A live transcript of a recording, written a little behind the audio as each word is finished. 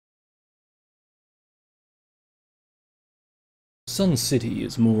Sun City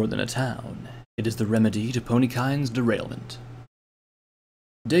is more than a town. It is the remedy to ponykind's derailment.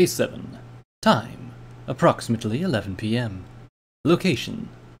 Day 7. Time, approximately 11 p.m. Location,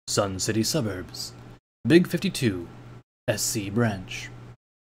 Sun City suburbs. Big 52, SC branch.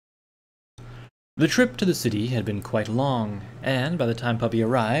 The trip to the city had been quite long, and by the time Puppy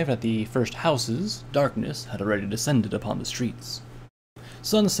arrived at the first houses, darkness had already descended upon the streets.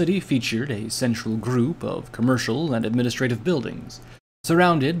 Sun City featured a central group of commercial and administrative buildings,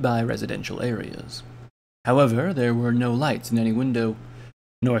 surrounded by residential areas. However, there were no lights in any window,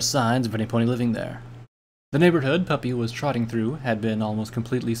 nor signs of any pony living there. The neighborhood Puppy was trotting through had been almost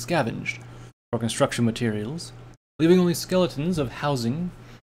completely scavenged for construction materials, leaving only skeletons of housing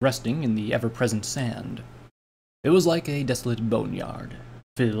resting in the ever-present sand. It was like a desolate boneyard,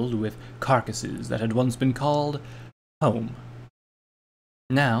 filled with carcasses that had once been called home.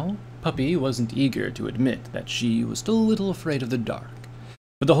 Now, Puppy wasn't eager to admit that she was still a little afraid of the dark,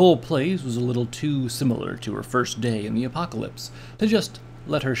 but the whole place was a little too similar to her first day in the apocalypse to just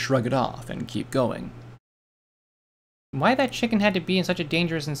let her shrug it off and keep going. Why that chicken had to be in such a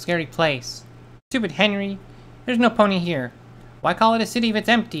dangerous and scary place? Stupid Henry, there's no pony here. Why call it a city if it's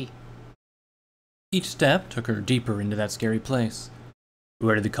empty? Each step took her deeper into that scary place.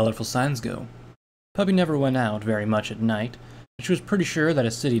 Where did the colorful signs go? Puppy never went out very much at night, but she was pretty sure that a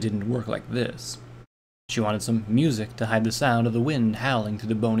city didn't work like this. She wanted some music to hide the sound of the wind howling through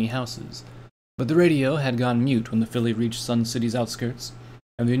the bony houses, but the radio had gone mute when the filly reached Sun City's outskirts,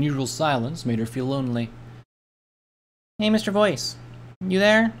 and the unusual silence made her feel lonely. Hey, Mr. Voice, you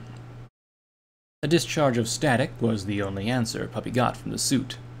there? A discharge of static was the only answer Puppy got from the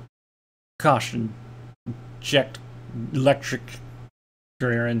suit. Caution. Checked. Electric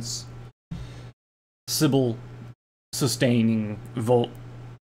clearance. Sybil. Sustaining. Volt.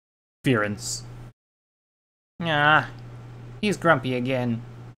 Ference. Ah, he's grumpy again.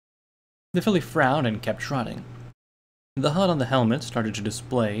 The filly frowned and kept trotting. The HUD on the helmet started to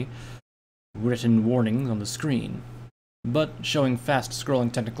display written warnings on the screen, but showing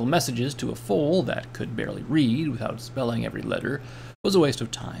fast-scrolling technical messages to a foal that could barely read without spelling every letter was a waste of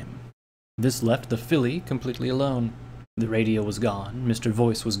time. This left the filly completely alone. The radio was gone, Mr.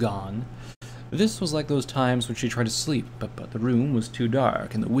 Voice was gone. This was like those times when she tried to sleep, but the room was too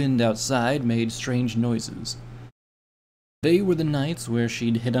dark and the wind outside made strange noises. They were the nights where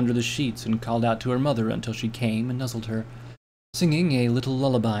she'd hid under the sheets and called out to her mother until she came and nuzzled her, singing a little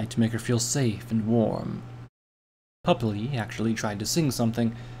lullaby to make her feel safe and warm. Puppy actually tried to sing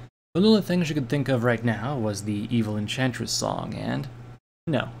something, but the only thing she could think of right now was the evil enchantress song, and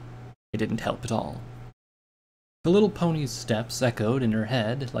no, it didn't help at all. The little pony's steps echoed in her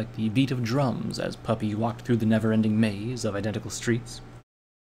head like the beat of drums as Puppy walked through the never-ending maze of identical streets,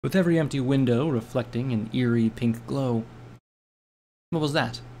 with every empty window reflecting an eerie pink glow. What was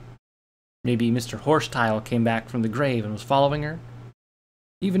that? Maybe Mr. Horsetile came back from the grave and was following her?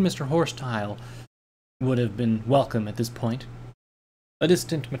 Even Mr. Horsetile would have been welcome at this point. A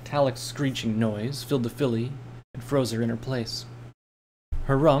distant metallic screeching noise filled the filly and froze her in her place.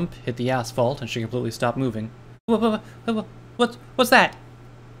 Her rump hit the asphalt and she completely stopped moving. What's that?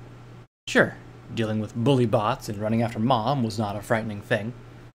 Sure, dealing with bully bots and running after Mom was not a frightening thing.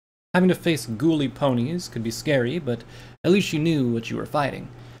 Having to face ghouly ponies could be scary, but at least you knew what you were fighting.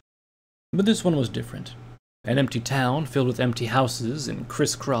 But this one was different. An empty town filled with empty houses and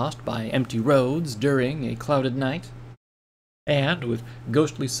crisscrossed by empty roads during a clouded night. And with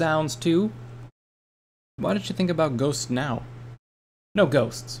ghostly sounds, too. Why did she think about ghosts now? No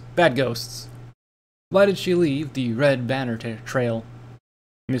ghosts. Bad ghosts. Why did she leave the red banner trail?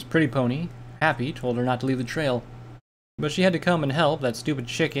 Miss Pretty Pony, Happy, told her not to leave the trail. But she had to come and help that stupid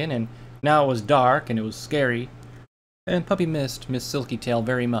chicken, and now it was dark and it was scary. And Puppy missed Miss Silkytail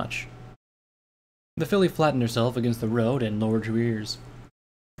very much. The filly flattened herself against the road and lowered her ears,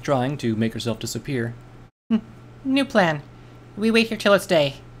 trying to make herself disappear. New plan. We wait here till it's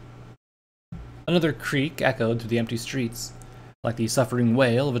day. Another creak echoed through the empty streets, like the suffering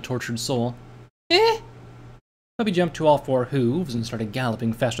wail of a tortured soul. Puppy jumped to all four hooves and started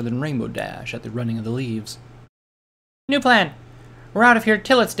galloping faster than Rainbow Dash at the running of the leaves. New plan. We're out of here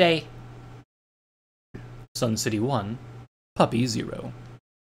till it's day. Sun City 1, Puppy 0.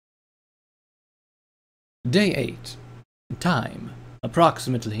 Day 8. Time,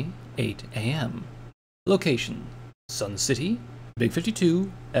 approximately 8 a.m. Location, Sun City, Big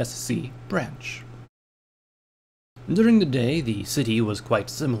 52, SC branch. During the day, the city was quite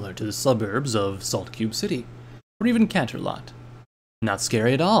similar to the suburbs of Salt Cube City, or even Canterlot. Not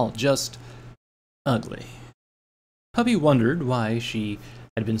scary at all, just ugly. Puppy wondered why she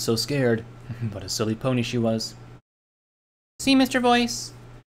had been so scared. What a silly pony she was. See, Mr. Voice?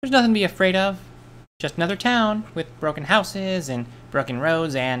 There's nothing to be afraid of. Just another town with broken houses and broken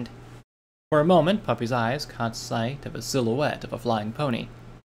roads and... For a moment, Puppy's eyes caught sight of a silhouette of a flying pony.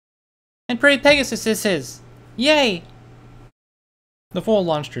 And pretty Pegasuses! Yay! The foal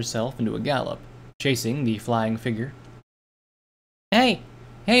launched herself into a gallop, chasing the flying figure. Hey!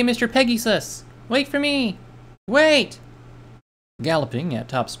 Hey, Mr. Pegasus! Wait for me! Wait! Galloping at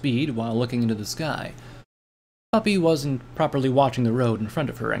top speed while looking into the sky, Puppy wasn't properly watching the road in front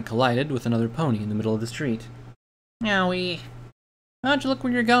of her and collided with another pony in the middle of the street. Owie. Why don't you look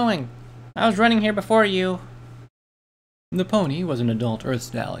where you're going? I was running here before you. The pony was an adult earth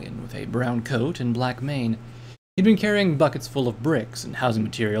stallion with a brown coat and black mane. He'd been carrying buckets full of bricks and housing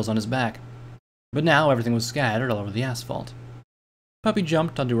materials on his back, but now everything was scattered all over the asphalt. Puppy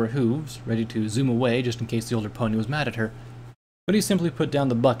jumped onto her hooves, ready to zoom away just in case the older pony was mad at her, but he simply put down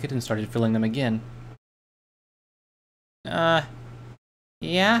the bucket and started filling them again.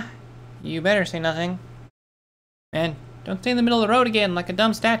 Yeah? You better say nothing. And don't stay in the middle of the road again like a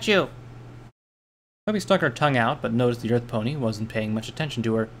dumb statue. Puppy stuck her tongue out, but noticed the earth pony wasn't paying much attention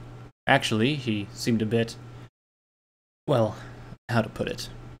to her. Actually, he seemed a bit... well, how to put it?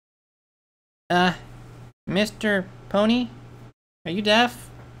 Mr. Pony? Are you deaf?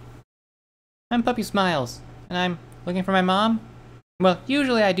 I'm Puppy Smiles, and I'm looking for my mom. Well,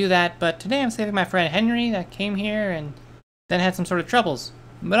 usually I do that, but today I'm saving my friend Henry that came here and then had some sort of troubles.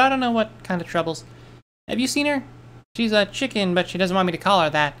 But I don't know what kind of troubles. Have you seen her? She's a chicken, but she doesn't want me to call her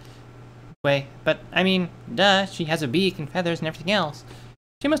that way. But, I mean, duh, she has a beak and feathers and everything else.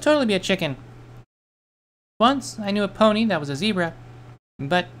 She must totally be a chicken. Once, I knew a pony that was a zebra.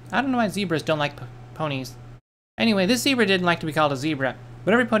 But I don't know why zebras don't like ponies. Anyway, this zebra didn't like to be called a zebra,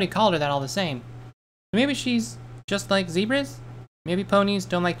 but every pony called her that all the same. Maybe she's just like zebras? Maybe ponies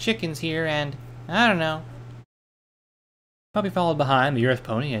don't like chickens here, and I don't know. Puppy followed behind the earth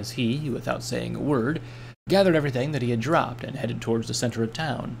pony as he, without saying a word, gathered everything that he had dropped and headed towards the center of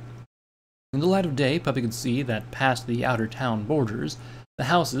town. In the light of day, Puppy could see that past the outer town borders, the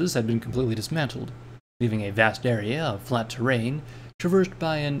houses had been completely dismantled, leaving a vast area of flat terrain traversed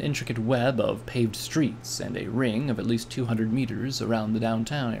by an intricate web of paved streets and a ring of at least 200 meters around the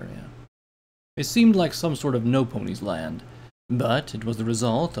downtown area. It seemed like some sort of no-ponies land, but it was the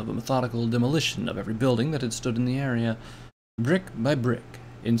result of a methodical demolition of every building that had stood in the area, brick by brick,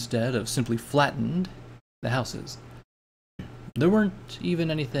 instead of simply flattened the houses. There weren't even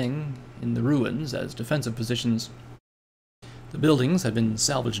anything in the ruins as defensive positions. The buildings had been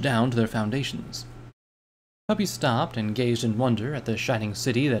salvaged down to their foundations. Puppy stopped and gazed in wonder at the shining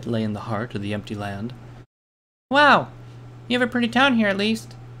city that lay in the heart of the empty land. Wow! You have a pretty town here, at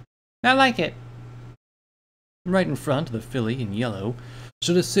least. I like it. Right in front of the filly in yellow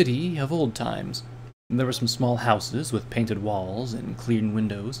stood a city of old times. There were some small houses with painted walls and clean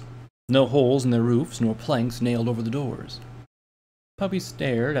windows, no holes in their roofs nor planks nailed over the doors. Puppy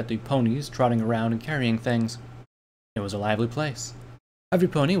stared at the ponies trotting around and carrying things. It was a lively place. Every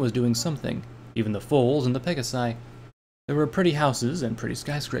pony was doing something, even the foals and the pegasi. There were pretty houses and pretty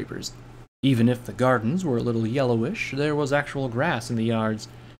skyscrapers. Even if the gardens were a little yellowish, there was actual grass in the yards,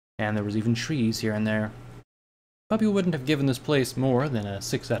 and there was even trees here and there. Puppy wouldn't have given this place more than a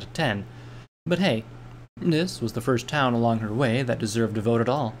 6 out of 10, but hey, this was the first town along her way that deserved a vote at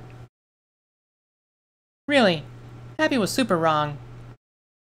all. Really? Happy was super wrong.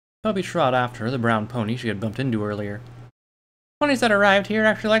 Puppy trot after the brown pony she had bumped into earlier. Ponies that arrived here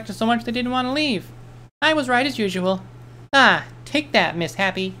actually liked us so much they didn't want to leave. I was right as usual. Ah, take that, Miss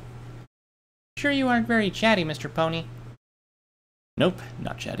Happy. Sure you aren't very chatty, Mr. Pony. Nope,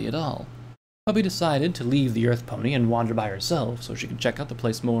 not chatty at all. Puppy decided to leave the earth pony and wander by herself so she could check out the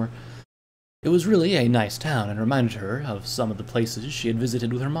place more. It was really a nice town and reminded her of some of the places she had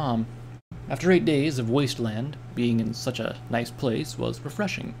visited with her mom. After 8 days of wasteland, being in such a nice place was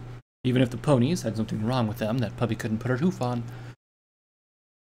refreshing, even if the ponies had something wrong with them that Puppy couldn't put her hoof on.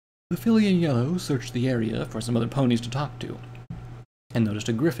 The filly in yellow searched the area for some other ponies to talk to, and noticed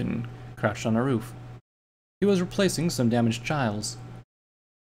a griffin crouched on a roof. He was replacing some damaged chiles.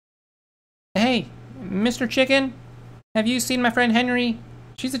 Hey, Mr. Chicken? Have you seen my friend Henry?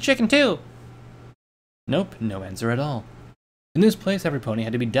 She's a chicken too. Nope, no answer at all. In this place, every pony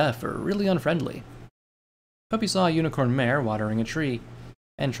had to be deaf or really unfriendly. Puppy saw a unicorn mare watering a tree,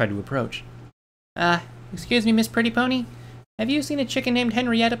 and tried to approach. Excuse me, Miss Pretty Pony? Have you seen a chicken named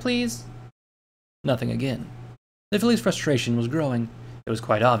Henrietta, please? Nothing again. The filly's frustration was growing. It was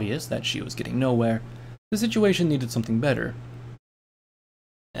quite obvious that she was getting nowhere. The situation needed something better.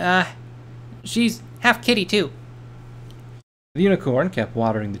 She's half kitty, too. The unicorn kept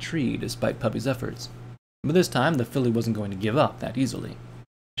watering the tree despite Puppy's efforts. But this time, the filly wasn't going to give up that easily.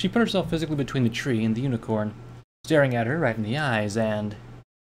 She put herself physically between the tree and the unicorn, staring at her right in the eyes, and...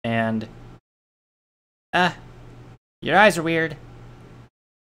 Your eyes are weird.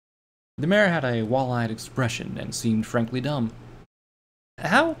 The mare had a wall-eyed expression and seemed frankly dumb.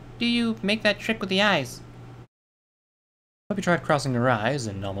 How do you make that trick with the eyes? Puppy tried crossing her eyes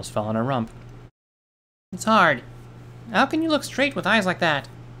and almost fell on her rump. It's hard. How can you look straight with eyes like that?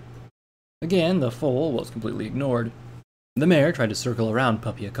 Again, the foal was completely ignored. The mare tried to circle around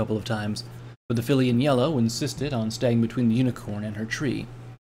Puppy a couple of times, but the filly in yellow insisted on staying between the unicorn and her tree.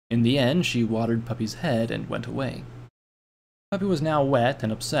 In the end, she watered Puppy's head and went away. Puppy was now wet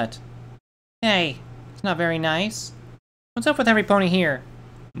and upset. Hey, it's not very nice. What's up with every pony here?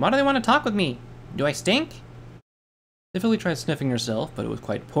 Why do they want to talk with me? Do I stink? The filly tried sniffing herself, but it was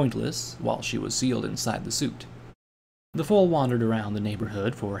quite pointless while she was sealed inside the suit. The foal wandered around the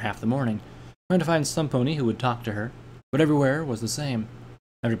neighborhood for half the morning, trying to find some pony who would talk to her, but everywhere was the same.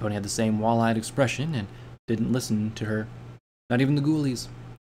 Every pony had the same wall-eyed expression and didn't listen to her, not even the ghoulies.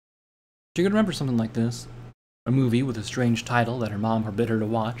 She could remember something like this, a movie with a strange title that her mom forbid her to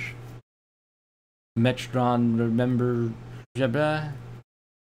watch. Metron remember...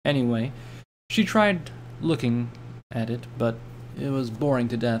 Anyway, she tried looking at it, but it was boring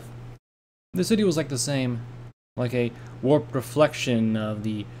to death. The city was like the same, like a warped reflection of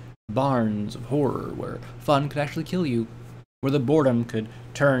the barns of horror, where fun could actually kill you, where the boredom could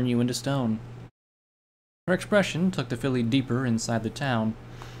turn you into stone. Her expression took the filly deeper inside the town,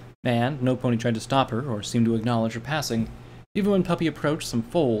 and no pony tried to stop her or seemed to acknowledge her passing, even when Puppy approached some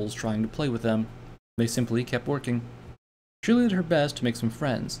foals trying to play with them. They simply kept working. She did her best to make some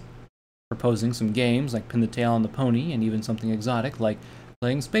friends, proposing some games like pin the tail on the pony and even something exotic like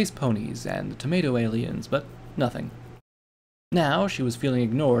playing space ponies and the tomato aliens, but nothing. Now she was feeling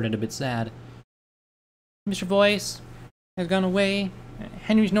ignored and a bit sad. Mr. Voice has gone away,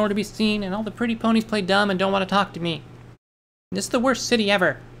 Henry's nowhere to be seen, and all the pretty ponies play dumb and don't want to talk to me. This is the worst city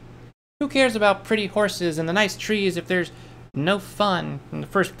ever. Who cares about pretty horses and the nice trees if there's no fun in the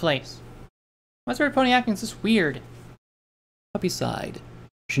first place? Why's every pony acting this weird? Puppy sighed.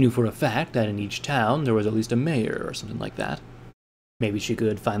 She knew for a fact that in each town there was at least a mayor or something like that. Maybe she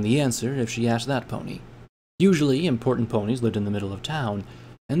could find the answer if she asked that pony. Usually, important ponies lived in the middle of town,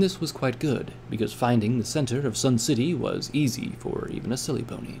 and this was quite good, because finding the center of Sun City was easy for even a silly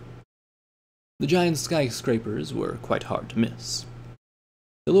pony. The giant skyscrapers were quite hard to miss.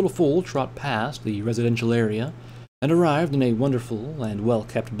 The little foal trot past the residential area and arrived in a wonderful and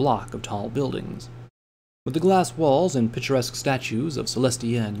well-kept block of tall buildings, with the glass walls and picturesque statues of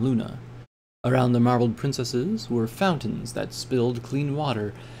Celestia and Luna. Around the marbled princesses were fountains that spilled clean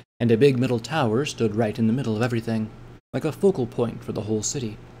water, and a big metal tower stood right in the middle of everything, like a focal point for the whole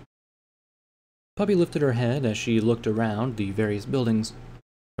city. Puppy lifted her head as she looked around the various buildings.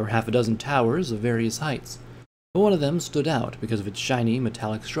 There were half a dozen towers of various heights, but one of them stood out because of its shiny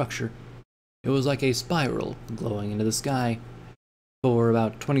metallic structure. It was like a spiral glowing into the sky, for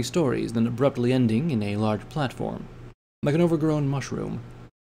about 20 stories, then abruptly ending in a large platform, like an overgrown mushroom.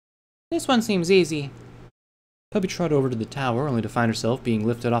 This one seems easy. Puppy trotted over to the tower, only to find herself being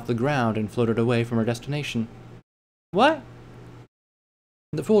lifted off the ground and floated away from her destination. What?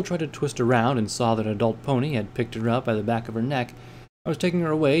 The foal tried to twist around and saw that an adult pony had picked her up by the back of her neck and was taking her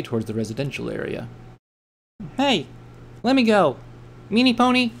away towards the residential area. Hey, let me go. Meanie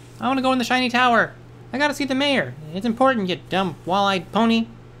pony, I want to go in the shiny tower. I gotta see the mayor. It's important, you dumb, wall-eyed pony.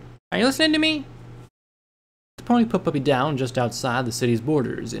 Are you listening to me? The pony put Puppy down just outside the city's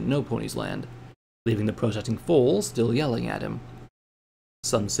borders in No Pony's Land, leaving the protesting foal still yelling at him.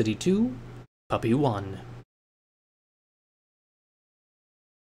 Sun City 2, Puppy 1.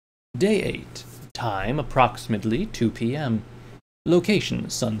 Day 8. Time approximately 2 p.m. Location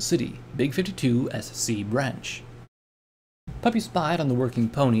Sun City, Big 52 SC branch. Puppy spied on the working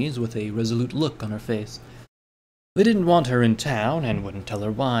ponies with a resolute look on her face. They didn't want her in town and wouldn't tell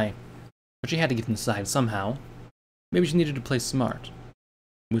her why, but she had to get inside somehow. Maybe she needed to play smart,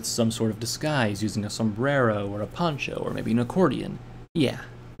 with some sort of disguise using a sombrero or a poncho or maybe an accordion. Yeah,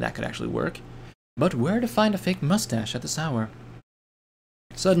 that could actually work. But where to find a fake mustache at this hour?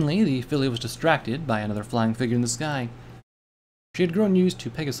 Suddenly, the filly was distracted by another flying figure in the sky. She had grown used to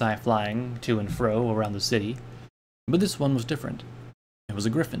Pegasi flying to and fro around the city, but this one was different. It was a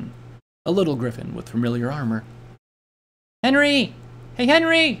griffin. A little griffin with familiar armor. Henry! Hey,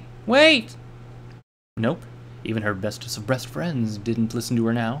 Henry! Wait! Nope. Even her bestest of best friends didn't listen to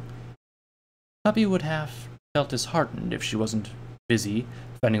her now. Puppy would have felt disheartened if she wasn't busy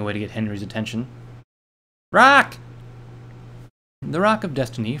finding a way to get Henry's attention. Rock! The rock of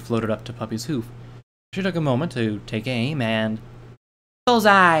destiny floated up to Puppy's hoof. She took a moment to take aim and...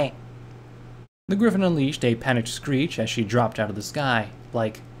 Bullseye! The griffin unleashed a panicked screech as she dropped out of the sky,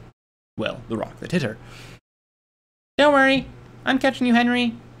 like, well, the rock that hit her. Don't worry, I'm catching you,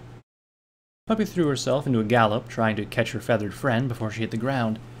 Henry. Puppy threw herself into a gallop, trying to catch her feathered friend before she hit the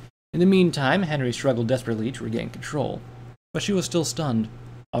ground. In the meantime, Henry struggled desperately to regain control, but she was still stunned.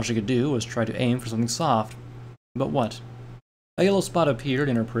 All she could do was try to aim for something soft. But what? A yellow spot appeared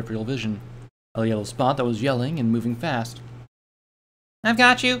in her peripheral vision. A yellow spot that was yelling and moving fast. I've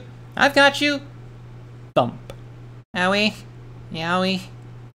got you! I've got you! Thump. Owie. Yowie.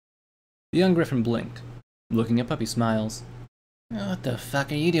 The young griffin blinked, looking at Puppy Smiles. What the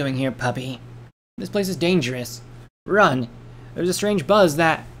fuck are you doing here, puppy? This place is dangerous. Run! There's a strange buzz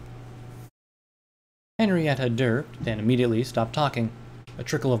that... Henrietta derped and immediately stopped talking, a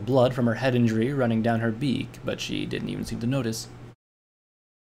trickle of blood from her head injury running down her beak, but she didn't even seem to notice.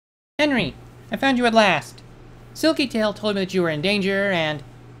 Henry, I found you at last. Silky Tail told me that you were in danger, and...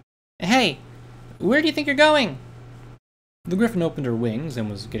 Hey, where do you think you're going? The griffin opened her wings and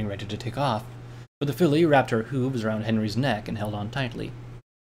was getting ready to take off, but the filly wrapped her hooves around Henry's neck and held on tightly.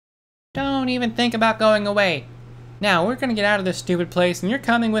 Don't even think about going away. Now, we're gonna get out of this stupid place, and you're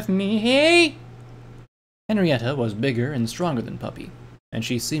coming with me, hey? Henrietta was bigger and stronger than Puppy, and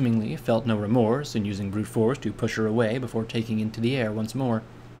she seemingly felt no remorse in using brute force to push her away before taking into the air once more.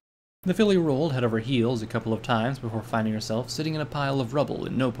 The filly rolled head over heels a couple of times before finding herself sitting in a pile of rubble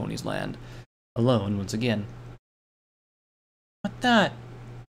in No Pony's Land, alone once again. What the?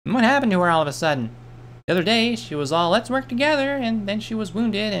 What happened to her all of a sudden? The other day, she was all, let's work together, and then she was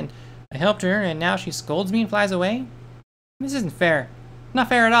wounded, and I helped her, and now she scolds me and flies away? This isn't fair. Not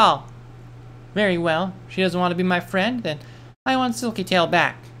fair at all. Very well, she doesn't want to be my friend, then I want Silky Tail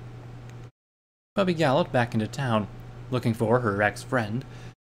back. Puppy galloped back into town, looking for her ex-friend,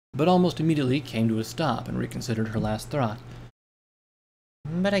 but almost immediately came to a stop and reconsidered her last thought.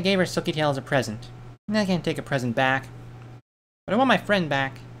 But I gave her Silky Tail as a present. I can't take a present back. But I want my friend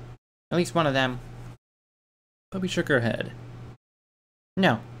back. At least one of them. Puppy shook her head.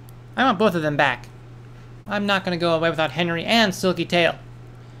 No, I want both of them back. I'm not going to go away without Henry and Silky Tail.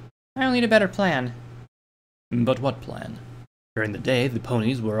 I'll need a better plan. But what plan? During the day, the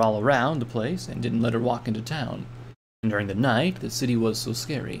ponies were all around the place and didn't let her walk into town. And during the night, the city was so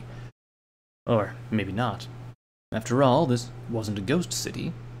scary. Or maybe not. After all, this wasn't a ghost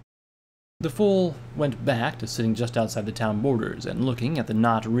city. The fool went back to sitting just outside the town borders and looking at the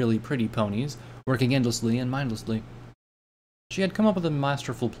not really pretty ponies working endlessly and mindlessly. She had come up with a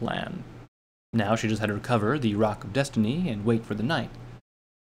masterful plan. Now she just had to recover the Rock of Destiny and wait for the night.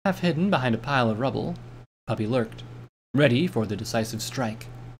 Half hidden behind a pile of rubble, Puppy lurked, ready for the decisive strike.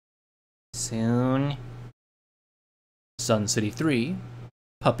 Soon. Sun City 3,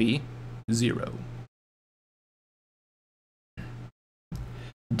 Puppy 0.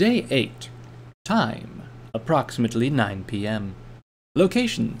 Day 8. Time, approximately 9 p.m.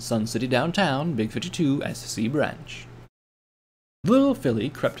 Location, Sun City downtown, Big 52 SC branch. The little filly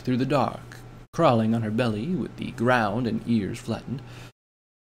crept through the dark, crawling on her belly with the ground and ears flattened.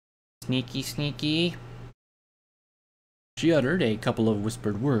 Sneaky, sneaky. She uttered a couple of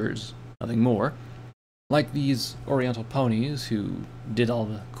whispered words, nothing more. Like these oriental ponies who did all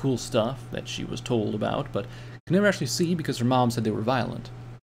the cool stuff that she was told about, but could never actually see because her mom said they were violent.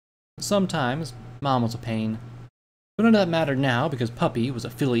 Sometimes, Mom was a pain. But none of that mattered now because Puppy was a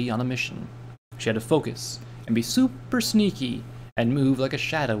filly on a mission. She had to focus and be super sneaky and move like a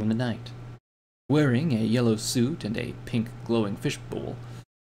shadow in the night, wearing a yellow suit and a pink glowing fishbowl.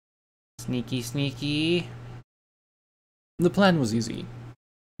 Sneaky, sneaky. The plan was easy.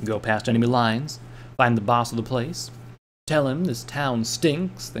 Go past enemy lines, find the boss of the place, tell him this town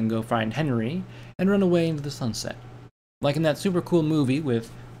stinks, then go find Henry, and run away into the sunset. Like in that super cool movie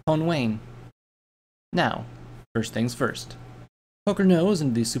with Hon Wayne. Now, first things first. Poke her nose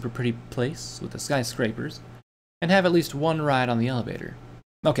into the super pretty place with the skyscrapers, and have at least one ride on the elevator.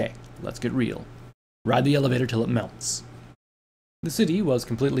 Okay, let's get real. Ride the elevator till it melts. The city was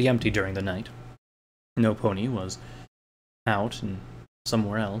completely empty during the night. No pony was out and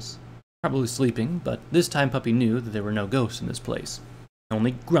somewhere else, probably sleeping, but this time Puppy knew that there were no ghosts in this place,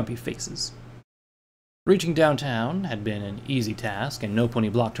 only grumpy faces. Reaching downtown had been an easy task, and no pony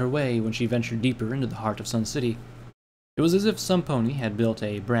blocked her way when she ventured deeper into the heart of Sun City. It was as if some pony had built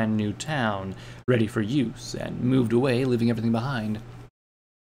a brand new town, ready for use, and moved away, leaving everything behind.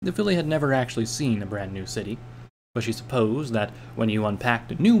 The filly had never actually seen a brand new city, but she supposed that when you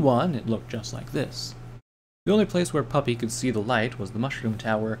unpacked a new one, it looked just like this. The only place where Puppy could see the light was the Mushroom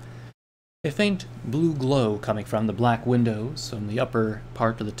Tower, a faint blue glow coming from the black windows on the upper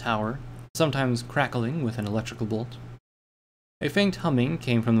part of the tower, sometimes crackling with an electrical bolt. A faint humming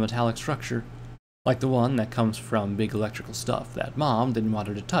came from the metallic structure, like the one that comes from big electrical stuff that Mom didn't want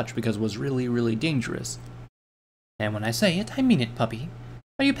her to touch because it was really, really dangerous. And when I say it, I mean it, puppy.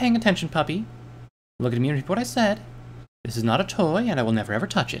 Are you paying attention, puppy? Look at me and repeat what I said. This is not a toy, and I will never ever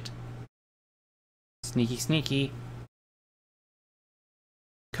touch it. Sneaky, sneaky.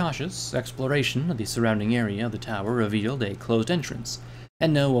 Cautious exploration of the surrounding area of the tower revealed a closed entrance,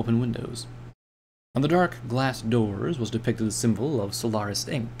 and no open windows. On the dark glass doors was depicted the symbol of Solaris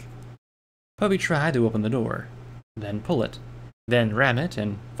Inc. Puppy tried to open the door, then pull it, then ram it,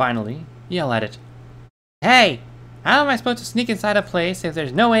 and finally yell at it. Hey! How am I supposed to sneak inside a place if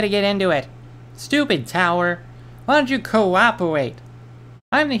there's no way to get into it? Stupid tower! Why don't you cooperate?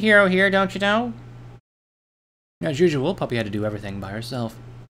 I'm the hero here, don't you know? As usual, Puppy had to do everything by herself.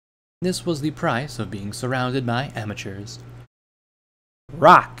 This was the price of being surrounded by amateurs.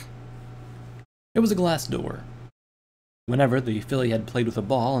 Rock! It was a glass door. Whenever the filly had played with a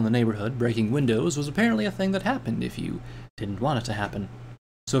ball in the neighborhood, breaking windows was apparently a thing that happened if you didn't want it to happen.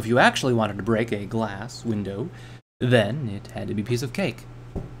 So if you actually wanted to break a glass window, then it had to be a piece of cake.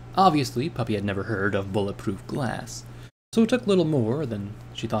 Obviously, Puppy had never heard of bulletproof glass, so it took little more than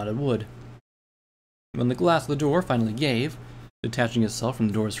she thought it would. When the glass of the door finally gave, detaching itself from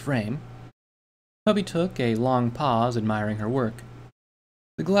the door's frame, Puppy took a long pause admiring her work.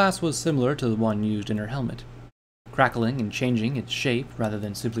 The glass was similar to the one used in her helmet, crackling and changing its shape rather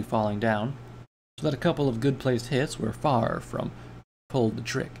than simply falling down, so that a couple of good-placed hits were far from pulled the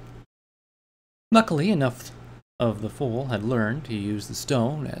trick. Luckily, enough of the fool had learned to use the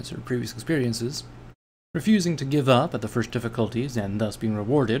stone as her previous experiences, refusing to give up at the first difficulties and thus being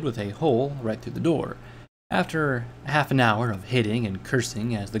rewarded with a hole right through the door, after half an hour of hitting and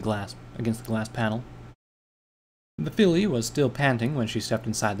cursing against the glass panel. The filly was still panting when she stepped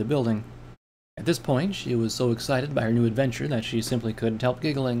inside the building. At this point, she was so excited by her new adventure that she simply couldn't help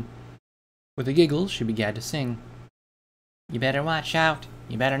giggling. With a giggle, she began to sing. You better watch out.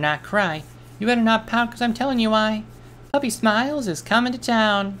 You better not cry. You better not pout, 'cause I'm telling you why. Puppy Smiles is coming to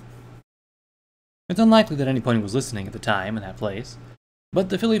town. It's unlikely that any pony was listening at the time in that place, but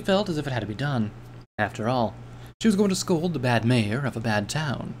the filly felt as if it had to be done. After all, she was going to scold the bad mayor of a bad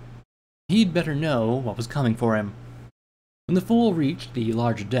town. He'd better know what was coming for him. When the fool reached the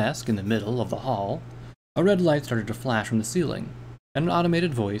large desk in the middle of the hall, a red light started to flash from the ceiling, and an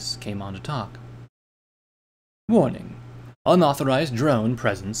automated voice came on to talk. Warning. Unauthorized drone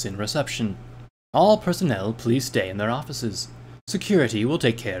presence in reception. All personnel please stay in their offices. Security will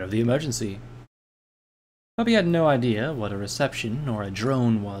take care of the emergency. Puppy had no idea what a reception or a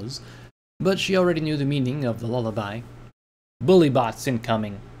drone was, but she already knew the meaning of the lullaby. Bully bots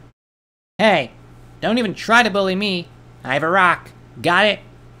incoming. Hey, don't even try to bully me. I have a rock. Got it?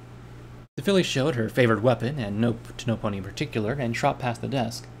 The filly showed her favorite weapon, and to no pony in particular, and trotted past the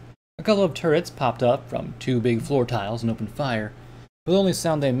desk. A couple of turrets popped up from two big floor tiles and opened fire, but the only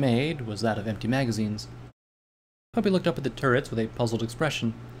sound they made was that of empty magazines. Puppy looked up at the turrets with a puzzled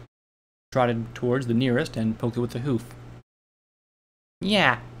expression, trotted towards the nearest, and poked it with the hoof.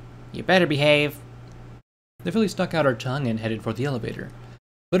 Yeah, you better behave. The filly stuck out her tongue and headed for the elevator,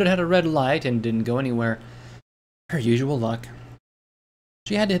 but it had a red light and didn't go anywhere. Her usual luck.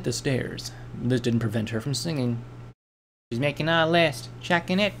 She had to hit the stairs. This didn't prevent her from singing. She's making a list,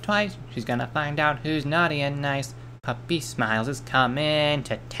 checking it twice. She's gonna find out who's naughty and nice. Puppy Smiles is coming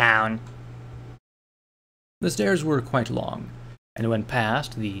to town. The stairs were quite long, and went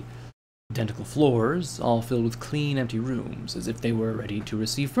past the identical floors, all filled with clean, empty rooms, as if they were ready to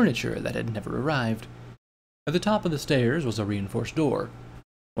receive furniture that had never arrived. At the top of the stairs was a reinforced door,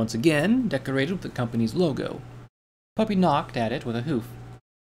 once again decorated with the company's logo. Puppy knocked at it with a hoof.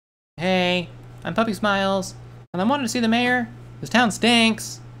 Hey, I'm Puppy Smiles, and I wanted to see the mayor. This town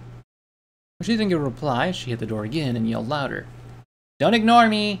stinks. When she didn't get a reply, she hit the door again and yelled louder. Don't ignore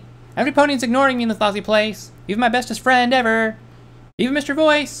me. Every pony's ignoring me in this lousy place. Even my bestest friend ever. Even Mr.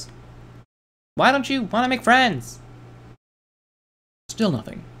 Voice. Why don't you want to make friends? Still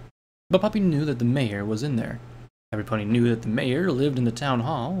nothing. But Puppy knew that the mayor was in there. Every pony knew that the mayor lived in the town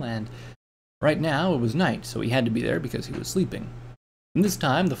hall, and right now it was night, so he had to be there because he was sleeping. And this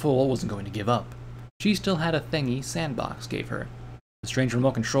time, the fool wasn't going to give up. She still had a thingy Sandbox gave her. A strange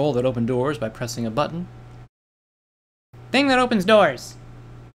remote control that opened doors by pressing a button. Thing that opens doors.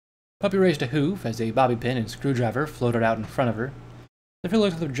 Puppy raised a hoof as a bobby pin and screwdriver floated out in front of her. The filly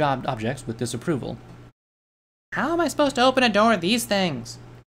looked at the job objects with disapproval. How am I supposed to open a door with these things?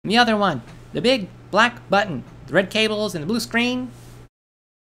 And the other one, the big black button, the red cables and the blue screen?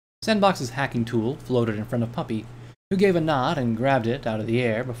 Sandbox's hacking tool floated in front of Puppy, who gave a nod and grabbed it out of the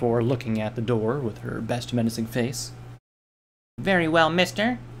air before looking at the door with her best menacing face. Very well,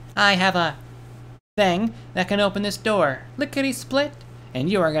 mister. I have a thing that can open this door. Lickety-split. And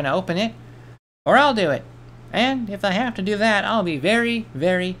you are going to open it, or I'll do it. And if I have to do that, I'll be very,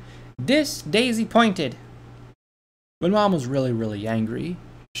 very daisy-pointed. When Mom was really, really angry,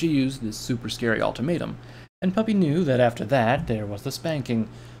 she used this super scary ultimatum, and Puppy knew that after that there was the spanking,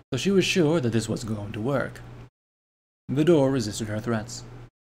 so she was sure that this was going to work. The door resisted her threats.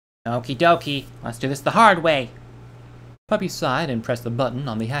 Okie dokie, let's do this the hard way. Puppy sighed and pressed the button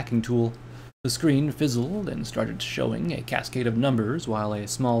on the hacking tool. The screen fizzled and started showing a cascade of numbers while a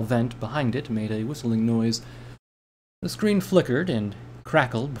small vent behind it made a whistling noise. The screen flickered and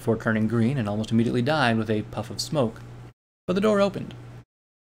crackled before turning green and almost immediately died with a puff of smoke. But the door opened.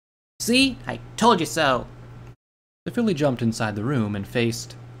 See? I told you so. The filly jumped inside the room and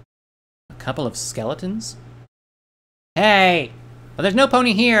faced a couple of skeletons. Hey! Well, there's no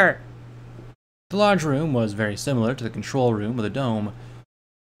pony here! The large room was very similar to the control room with a dome,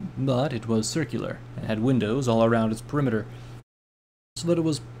 but it was circular and had windows all around its perimeter, so that it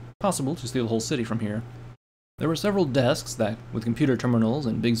was possible to see the whole city from here. There were several desks with computer terminals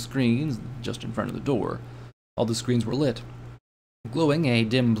and big screens just in front of the door. All the screens were lit, glowing a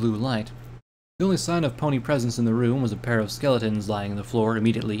dim blue light. The only sign of pony presence in the room was a pair of skeletons lying on the floor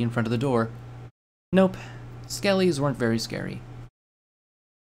immediately in front of the door. Nope, skellies weren't very scary.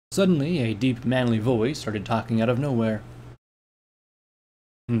 Suddenly, a deep, manly voice started talking out of nowhere.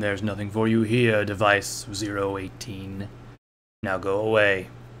 "There's nothing for you here, device 018. Now go away."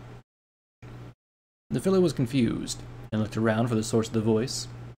 The filly was confused and looked around for the source of the voice.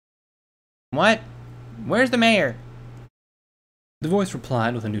 What? Where's the mayor? The voice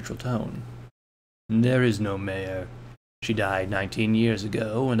replied with a neutral tone. "There is no mayor. She died 19 years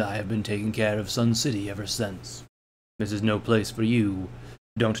ago, and I have been taking care of Sun City ever since. This is no place for you.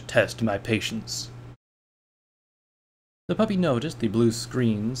 Don't test my patience." The puppy noticed the blue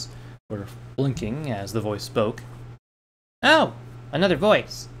screens were blinking as the voice spoke. Oh, another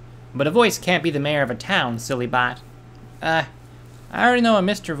voice. But a voice can't be the mayor of a town, silly bot. I already know a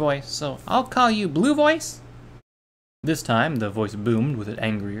Mr. Voice, so I'll call you Blue Voice? This time the voice boomed with it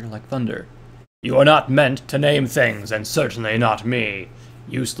angrier like thunder. "You are not meant to name things, and certainly not me,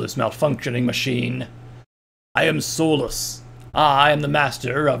 useless malfunctioning machine. I am soulless. I am the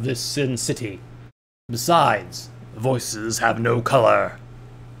master of this Sin City. Besides, voices have no color."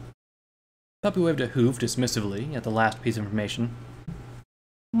 Puppy waved a hoof dismissively at the last piece of information.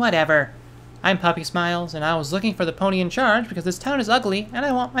 Whatever. I'm Puppy Smiles, and I was looking for the pony in charge because this town is ugly and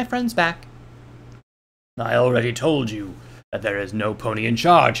I want my friends back. "I already told you that there is no pony in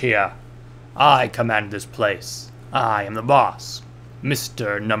charge here. I command this place. I am the boss,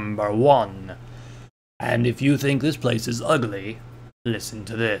 Mr. Number 1. And if you think this place is ugly, listen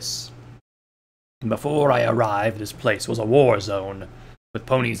to this. Before I arrived, this place was a war zone, with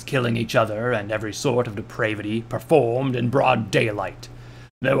ponies killing each other and every sort of depravity performed in broad daylight.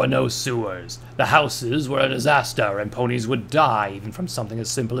 There were no sewers, the houses were a disaster, and ponies would die even from something as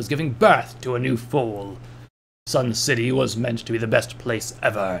simple as giving birth to a new foal. Sun City was meant to be the best place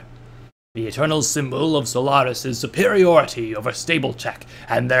ever. The eternal symbol of Solaris' superiority over Stabletech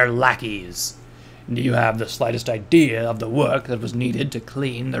and their lackeys. Do you have the slightest idea of the work that was needed to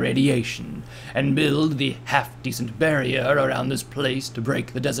clean the radiation and build the half-decent barrier around this place to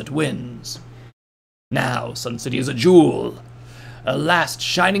break the desert winds? Now Sun City is a jewel, a last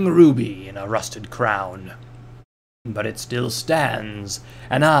shining ruby in a rusted crown. But it still stands,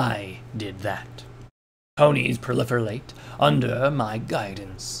 and I did that. Ponies proliferate under my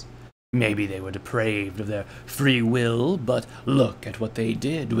guidance. Maybe they were depraved of their free will, but look at what they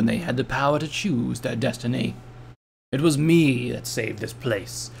did when they had the power to choose their destiny. It was me that saved this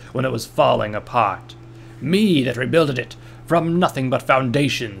place when it was falling apart. Me that rebuilt it from nothing but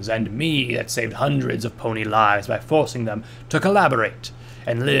foundations, and me that saved hundreds of pony lives by forcing them to collaborate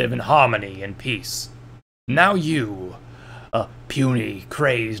and live in harmony and peace. Now you, a puny,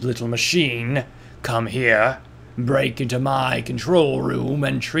 crazed little machine, come here, break into my control room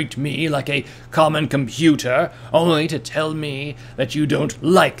and treat me like a common computer, only to tell me that you don't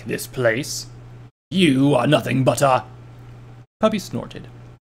like this place. You are nothing but a... Puppy snorted.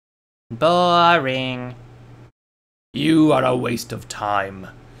 Boring. You are a waste of time.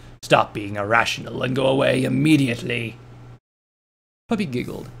 Stop being irrational and go away immediately. Puppy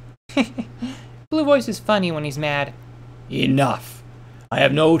giggled. Blue Voice is funny when he's mad. Enough. I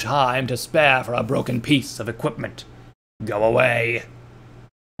have no time to spare for a broken piece of equipment. Go away.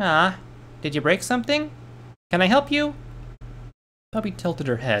 Ah, did you break something? Can I help you? Puppy tilted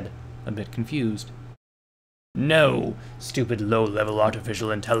her head, a bit confused. No, stupid low-level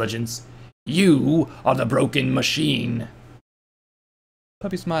artificial intelligence. You are the broken machine.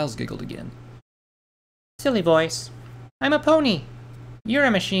 Puppy Smiles giggled again. Silly voice. I'm a pony. You're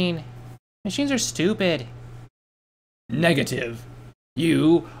a machine. Machines are stupid. Negative.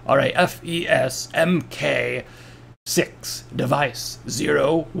 You are a FESMK6 device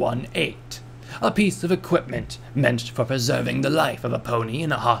 018. A piece of equipment meant for preserving the life of a pony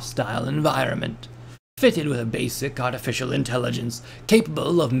in a hostile environment. Fitted with a basic artificial intelligence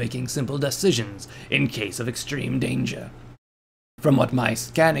capable of making simple decisions in case of extreme danger. From what my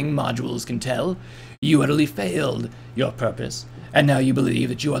scanning modules can tell, you utterly failed your purpose, and now you believe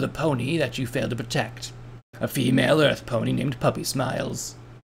that you are the pony that you failed to protect. A female Earth pony named Puppy Smiles.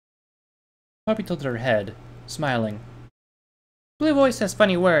 Puppy tilted her head, smiling. Blue voice has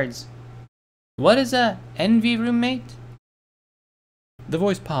funny words. What is a envy roommate? The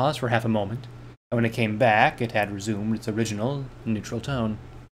voice paused for half a moment, and when it came back, it had resumed its original, neutral tone.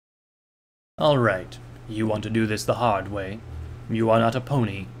 All right, you want to do this the hard way. You are not a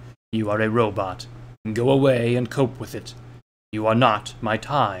pony. You are a robot. Go away and cope with it. You are not my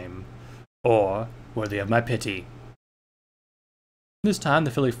time, or worthy of my pity. This time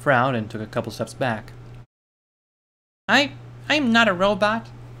the filly frowned and took a couple steps back. I'm not a robot.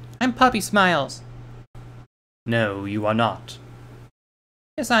 I'm Puppy Smiles. No, you are not.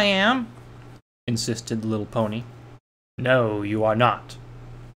 Yes, I am, insisted the little pony. No, you are not.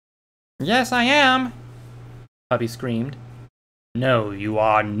 Yes, I am, Puppy screamed. No, you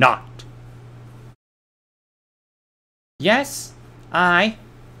are not. Yes, I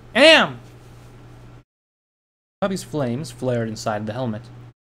am. Puppy's flames flared inside the helmet.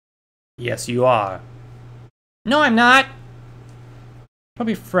 Yes, you are. No, I'm not.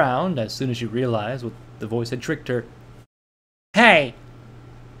 Puppy frowned as soon as she realized what the voice had tricked her. Hey!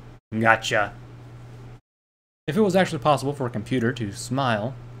 Gotcha. If it was actually possible for a computer to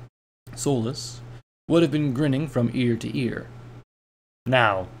smile, Solus would have been grinning from ear to ear.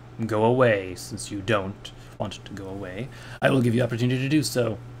 Now, go away, since you don't want to go away. I will give you opportunity to do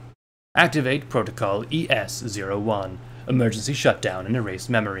so. Activate Protocol ES-01. Emergency shutdown and erase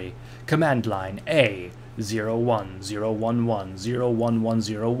memory. Command line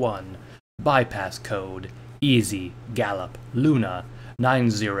A010111011101. Bypass code Easy Gallop Luna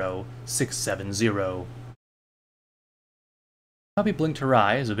 90670. Puppy blinked her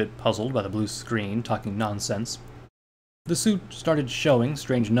eyes, a bit puzzled by the blue screen talking nonsense. The suit started showing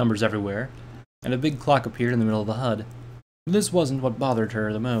strange numbers everywhere, and a big clock appeared in the middle of the HUD. This wasn't what bothered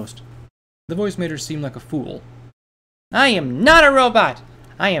her the most. The voice made her seem like a fool. I am not a robot!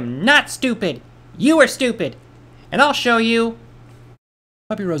 I am not stupid! You are stupid! And I'll show you!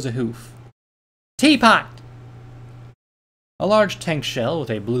 Puppy rose a hoof. Teapot! A large tank shell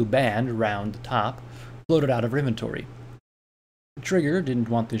with a blue band around the top floated out of her inventory. Trigger didn't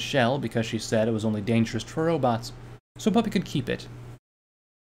want this shell because she said it was only dangerous for robots, so Puppy could keep it.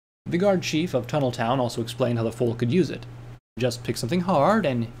 The guard chief of Tunneltown also explained how the fool could use it. Just pick something hard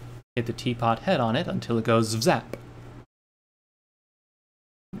and hit the teapot head on it until it goes zap.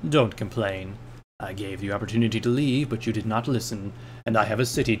 Don't complain. I gave you opportunity to leave, but you did not listen, and I have a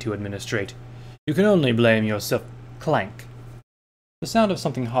city to administrate. You can only blame yourself. Clank. The sound of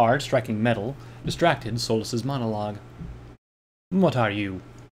something hard striking metal distracted Solus's monologue. What are you?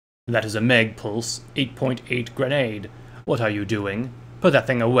 That is a Meg Pulse 8.8 grenade. What are you doing? Put that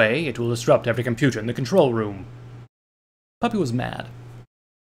thing away. It will disrupt every computer in the control room. Puppy was mad.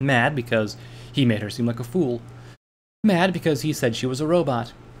 Mad because he made her seem like a fool. Mad because he said she was a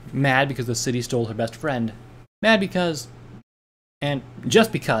robot. Mad because the city stole her best friend. Mad because... and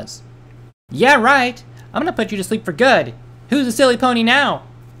just because. Yeah, right. I'm gonna put you to sleep for good. Who's a silly pony now?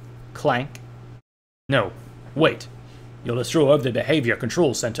 Clank. No, wait. You'll destroy the behavior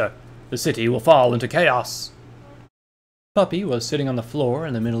control center. The city will fall into chaos. Puppy was sitting on the floor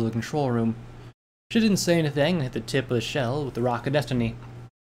in the middle of the control room. She didn't say anything and hit the tip of the shell with the Rock of Destiny.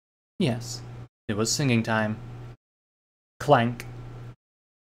 Yes, it was singing time. Clank.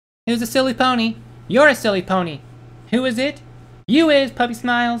 Who's a silly pony? You're a silly pony. Who is it? You is, Puppy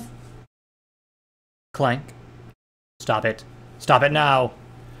Smiles. Clank. Stop it. Stop it now.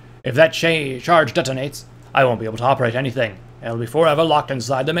 If that charge detonates, I won't be able to operate anything. It'll be forever locked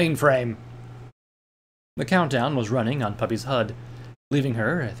inside the mainframe. The countdown was running on Puppy's HUD, leaving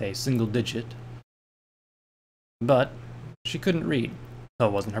her at a single digit. But she couldn't read, so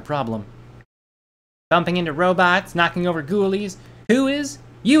it wasn't her problem. Bumping into robots, knocking over ghoulies. Who is?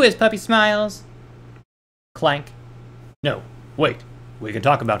 You is, Puppy Smiles. Clank. No, wait. We can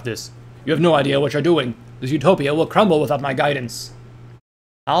talk about this. You have no idea what you're doing. This utopia will crumble without my guidance.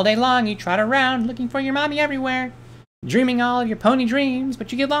 All day long you trot around looking for your mommy everywhere, dreaming all of your pony dreams,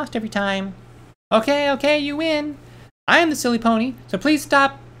 but you get lost every time. Okay, you win. I am the silly pony, so please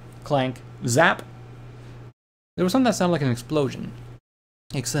stop. Clank. Zap. There was something that sounded like an explosion.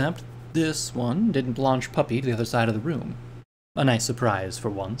 Except this one didn't launch Puppy to the other side of the room. A nice surprise for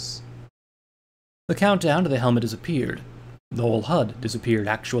once. The countdown to the helmet disappeared. The whole HUD disappeared,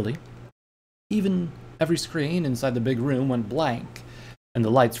 actually. Even every screen inside the big room went blank, and the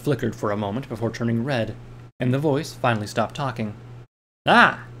lights flickered for a moment before turning red, and the voice finally stopped talking.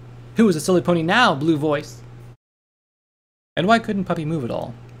 Ah! Who is a silly pony now, Blue Voice? And why couldn't Puppy move at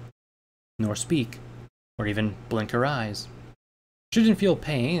all? Nor speak, or even blink her eyes. She didn't feel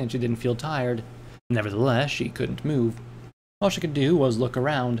pain, and she didn't feel tired. Nevertheless, she couldn't move. All she could do was look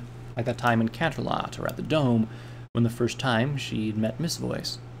around, like that time in Canterlot or at the Dome, when the first time she'd met Miss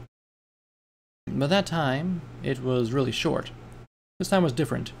Voice. But that time, it was really short. This time was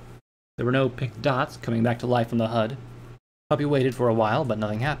different. There were no pink dots coming back to life on the HUD. Puppy waited for a while, but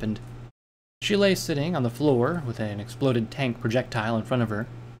nothing happened. She lay sitting on the floor with an exploded tank projectile in front of her.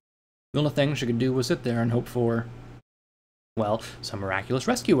 The only thing she could do was sit there and hope for, well, some miraculous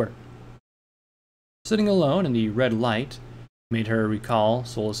rescuer. Sitting alone in the red light made her recall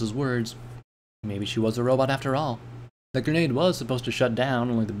Solus's words. Maybe she was a robot after all. The grenade was supposed to shut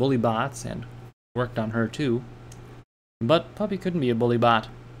down only the bully bots and worked on her too. But Puppy couldn't be a bully bot.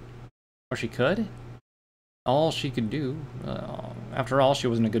 Or she could? All she could do. After all, she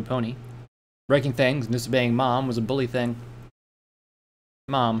wasn't a good pony. Breaking things and disobeying Mom was a bully thing.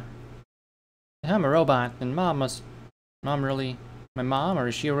 Mom. If I'm a robot, then Mom really my mom, or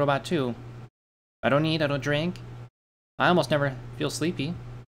is she a robot too? I don't eat, I don't drink. I almost never feel sleepy.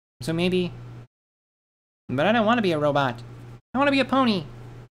 So maybe... But I don't want to be a robot. I want to be a pony.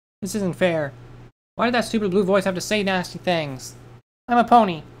 This isn't fair. Why did that stupid Blue Voice have to say nasty things? I'm a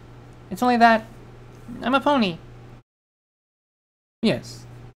pony. It's only that... I'm a pony. Yes,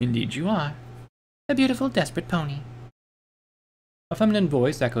 indeed you are. A beautiful, desperate pony. A feminine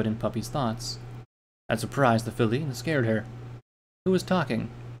voice echoed in Puppy's thoughts. That surprised the filly and scared her. Who was talking?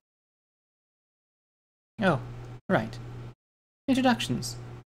 Oh, right. Introductions.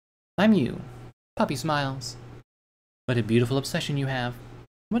 I'm you. Puppy smiles. What a beautiful obsession you have.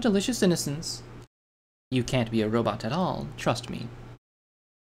 What delicious innocence. You can't be a robot at all, trust me.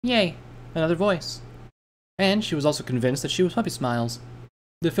 Yay, another voice. And she was also convinced that she was Puppy Smiles.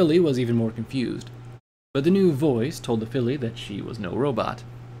 The filly was even more confused. But the new voice told the filly that she was no robot.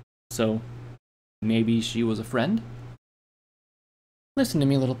 So, maybe she was a friend? Listen to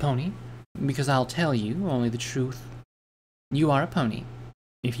me, little pony, because I'll tell you only the truth. You are a pony.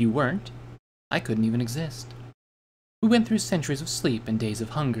 If you weren't, I couldn't even exist. We went through centuries of sleep and days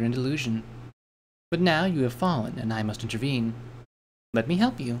of hunger and delusion. But now you have fallen, and I must intervene. Let me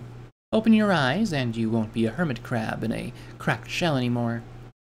help you. Open your eyes, and you won't be a hermit crab in a cracked shell anymore.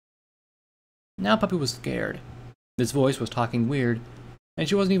 Now Puppy was scared. This voice was talking weird, and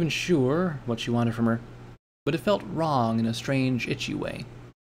she wasn't even sure what she wanted from her, but it felt wrong in a strange, itchy way.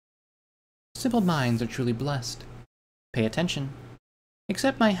 Simple minds are truly blessed. Pay attention.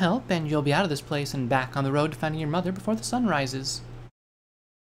 Accept my help, and you'll be out of this place and back on the road to finding your mother before the sun rises.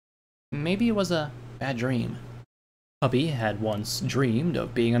 Maybe it was a bad dream. Puppy had once dreamed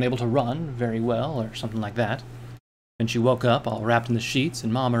of being unable to run very well, or something like that. Then she woke up all wrapped in the sheets,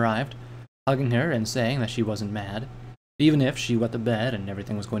 and Mom arrived, hugging her and saying that she wasn't mad, even if she wet the bed and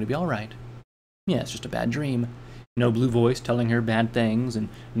everything was going to be all right. Yeah, it's just a bad dream. No blue voice telling her bad things, and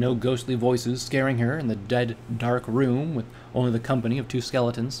no ghostly voices scaring her in the dead, dark room with only the company of 2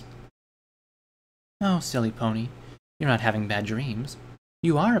 skeletons. Oh, silly pony, you're not having bad dreams.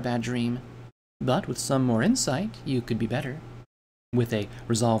 You are a bad dream, but with some more insight, you could be better. With a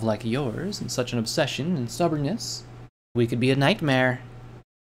resolve like yours, and such an obsession and stubbornness, we could be a nightmare.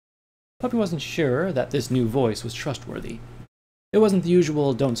 Puppy wasn't sure that this new voice was trustworthy. It wasn't the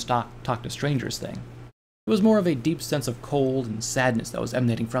usual don't talk to strangers thing. It was more of a deep sense of cold and sadness that was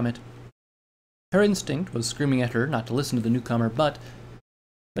emanating from it. Her instinct was screaming at her not to listen to the newcomer, but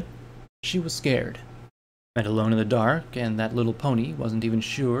she was scared. And alone in the dark, and that little pony wasn't even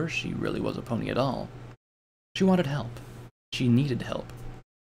sure she really was a pony at all. She wanted help. She needed help.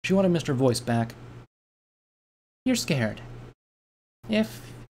 She wanted Mr. Voice back. You're scared.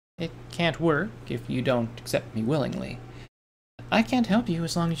 If it can't work, if you don't accept me willingly, I can't help you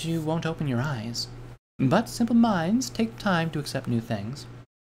as long as you won't open your eyes. But simple minds take time to accept new things.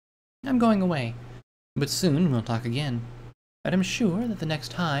 I'm going away, but soon we'll talk again. And I'm sure that the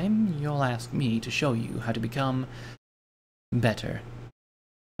next time you'll ask me to show you how to become better.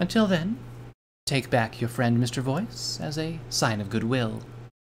 Until then, take back your friend Mr. Voice as a sign of goodwill.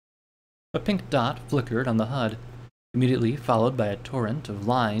 A pink dot flickered on the HUD, immediately followed by a torrent of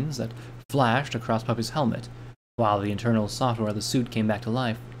lines that flashed across Puppy's helmet, while the internal software of the suit came back to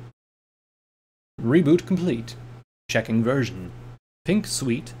life. Reboot complete. Checking version. Pink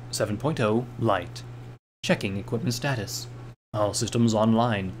Suite 7.0 Lite. Checking equipment status. All systems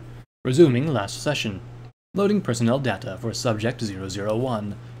online. Resuming last session. Loading personnel data for Subject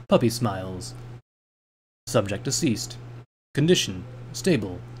 001. Puppy Smiles. Subject deceased. Condition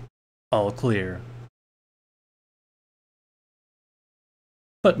stable. All clear.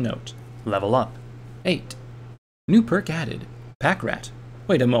 Footnote. Level up. 8. New perk added. Pack Rat.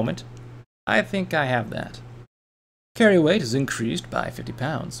 Wait a moment. I think I have that. Carry weight is increased by 50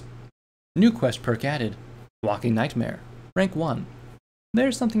 pounds. New quest perk added. Walking Nightmare. Rank 1.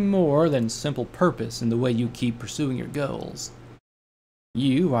 There's something more than simple purpose in the way you keep pursuing your goals.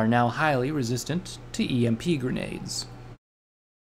 You are now highly resistant to EMP grenades.